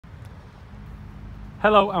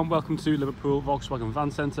Hello and welcome to Liverpool Volkswagen Van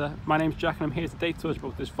Centre. My name's Jack and I'm here today to talk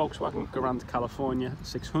about this Volkswagen Grand California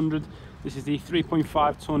 600. This is the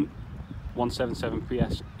 3.5 tonne 177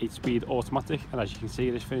 PS 8-speed automatic, and as you can see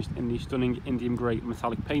it is finished in the stunning Indium Grey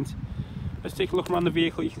metallic paint. Let's take a look around the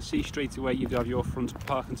vehicle. You can see straight away you do have your front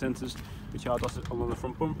parking sensors, which are dotted along the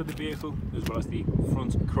front bumper of the vehicle, as well as the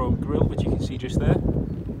front chrome grille, which you can see just there.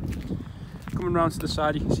 Coming round to the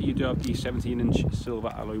side, you can see you do have the 17-inch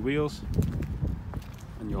silver alloy wheels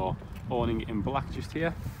and your awning in black just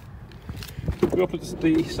here. Go up at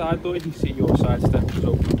the side door, you can see your side steps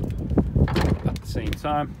open at the same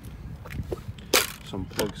time. Some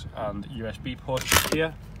plugs and USB ports just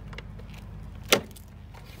here.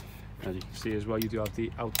 As you can see as well, you do have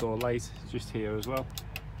the outdoor light just here as well.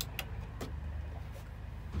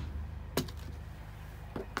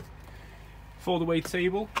 Fold away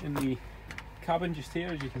table in the cabin just here,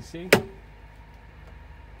 as you can see.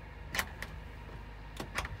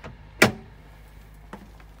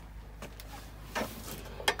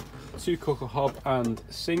 Two cooker hob and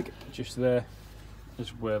sink just there,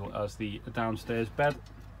 as well as the downstairs bed.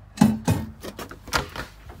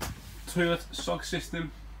 Toilet sock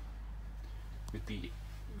system with the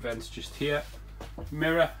vents just here,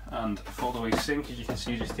 mirror and fold away sink, as you can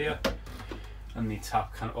see just here, and the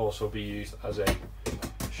tap can also be used as a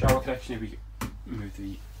shower connection if we move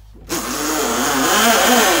the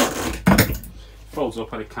folds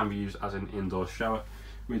up, and it can be used as an indoor shower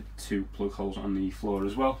with two plug holes on the floor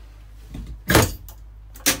as well.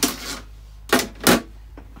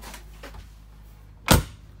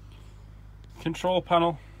 Control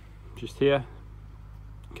panel just here,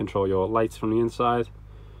 control your lights from the inside.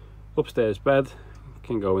 Upstairs bed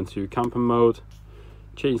can go into camping mode,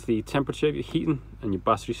 change the temperature of your heating and your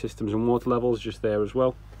battery systems and water levels just there as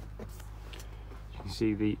well. You can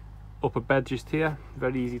see the upper bed just here,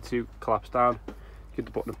 very easy to collapse down. Give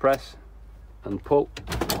the button a press and pull,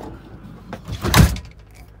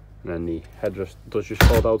 and then the headrest does just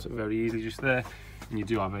fold out very easily just there, and you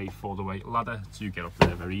do have a fold away ladder to get up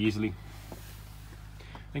there very easily.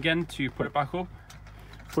 Again, to put it back up,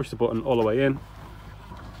 push the button all the way in,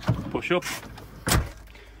 push up,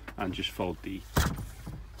 and just fold the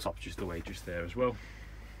top just away just there as well.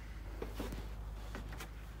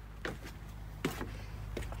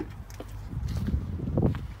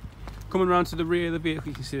 Coming around to the rear of the vehicle,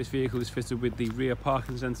 you can see this vehicle is fitted with the rear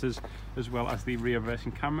parking sensors, as well as the rear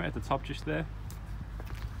reversing camera at the top just there.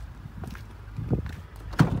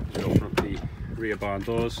 Just open up the rear barn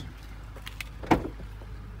doors.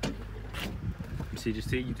 See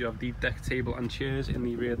just here, you do have the deck table and chairs in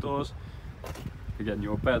the rear doors. Again,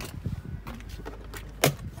 your bed.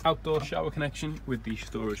 Outdoor shower connection with the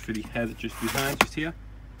storage for the head just behind, just here.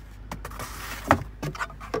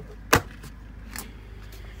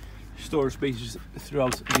 Storage spaces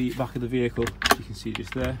throughout the back of the vehicle, as you can see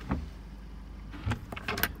just there,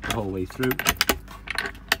 the whole way through,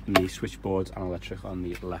 and the switchboards and electric on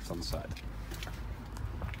the left hand side.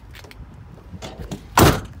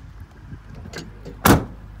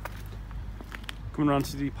 Coming around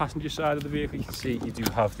to the passenger side of the vehicle, you can see you do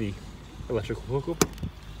have the electrical hookup,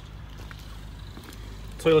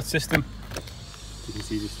 toilet system, you can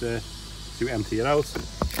see just there, to empty it out.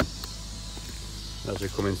 As we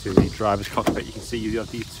come into the driver's cockpit, you can see you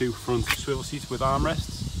have these two front swivel seats with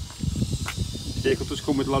armrests. The vehicle does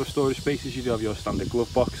come with a lot of storage spaces. You do have your standard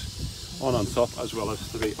glove box on top, as well as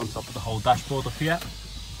three on top of the whole dashboard up here.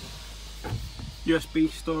 USB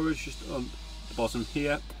storage just on the bottom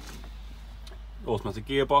here. Automatic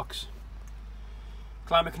gearbox.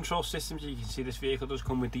 Climate control systems, you can see this vehicle does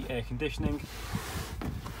come with the air conditioning.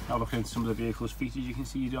 Now looking into some of the vehicle's features, you can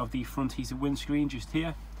see you do have the front heated windscreen just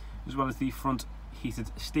here, as well as the front heated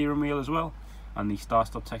steering wheel as well, and the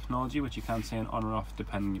start-stop technology, which you can turn on or off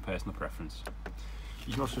depending on your personal preference.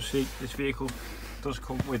 You can also see this vehicle does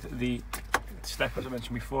come with the step, as I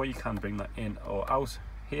mentioned before. You can bring that in or out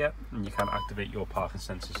here, and you can activate your parking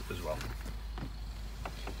sensors as well.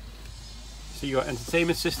 So your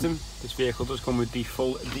entertainment system, this vehicle does come with the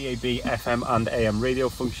full DAB, FM and AM radio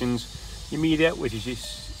functions. Your media, which is your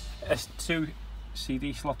S2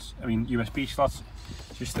 CD slots, USB slots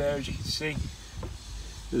just there, as you can see,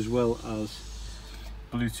 as well as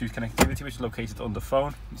Bluetooth connectivity, which is located on the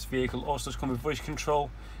phone. This vehicle also does come with voice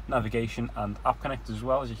control, navigation and app connect as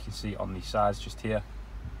well, as you can see on the sides just here.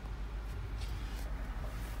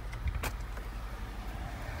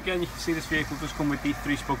 Again, you can see this vehicle does come with the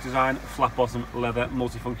 3-spoke design, flat bottom leather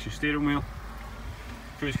multifunction steering wheel,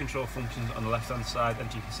 cruise control functions on the left hand side,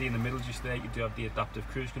 and you can see in the middle just there you do have the adaptive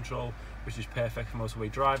cruise control, which is perfect for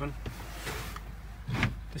motorway driving.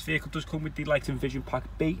 This vehicle does come with the Light and Vision Pack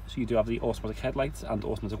B, so you do have the automatic headlights and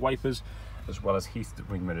automatic wipers, as well as heated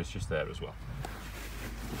wing mirrors just there as well.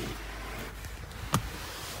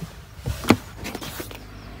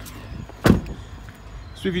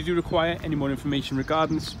 So if you do require any more information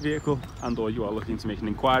regarding this vehicle and or you are looking to make an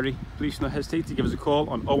inquiry, please do not hesitate to give us a call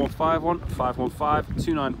on 0151 515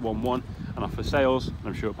 2911 and offer sales, and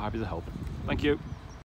I'm sure we'll be happy to help. Thank you.